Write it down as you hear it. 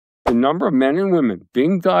number of men and women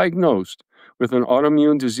being diagnosed with an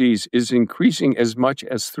autoimmune disease is increasing as much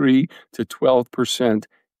as 3 to 12%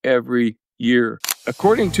 every year.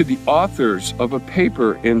 According to the authors of a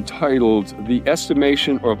paper entitled The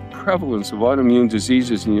Estimation of Prevalence of Autoimmune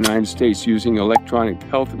Diseases in the United States Using Electronic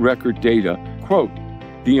Health Record Data, quote,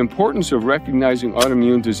 the importance of recognizing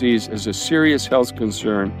autoimmune disease as a serious health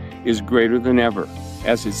concern is greater than ever,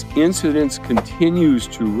 as its incidence continues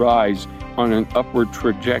to rise on an upward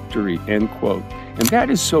trajectory, end quote. And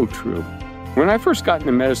that is so true. When I first got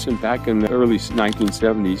into medicine back in the early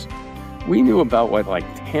 1970s, we knew about, like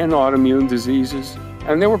 10 autoimmune diseases,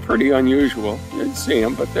 and they were pretty unusual. You'd see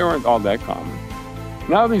them, but they weren't all that common.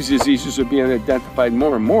 Now these diseases are being identified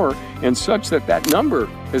more and more, and such that number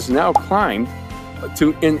has now climbed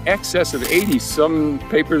to in excess of 80. Some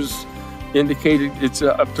papers indicated it's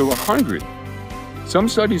up to 100. Some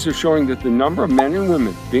studies are showing that the number of men and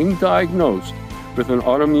women being diagnosed with an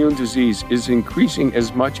autoimmune disease is increasing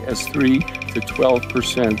as much as 3 to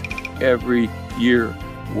 12% every year.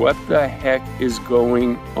 What the heck is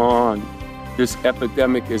going on? This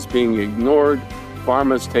epidemic is being ignored.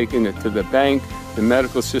 Pharma's taking it to the bank. The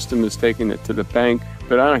medical system is taking it to the bank.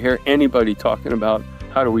 But I don't hear anybody talking about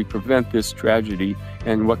how do we prevent this tragedy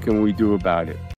and what can we do about it.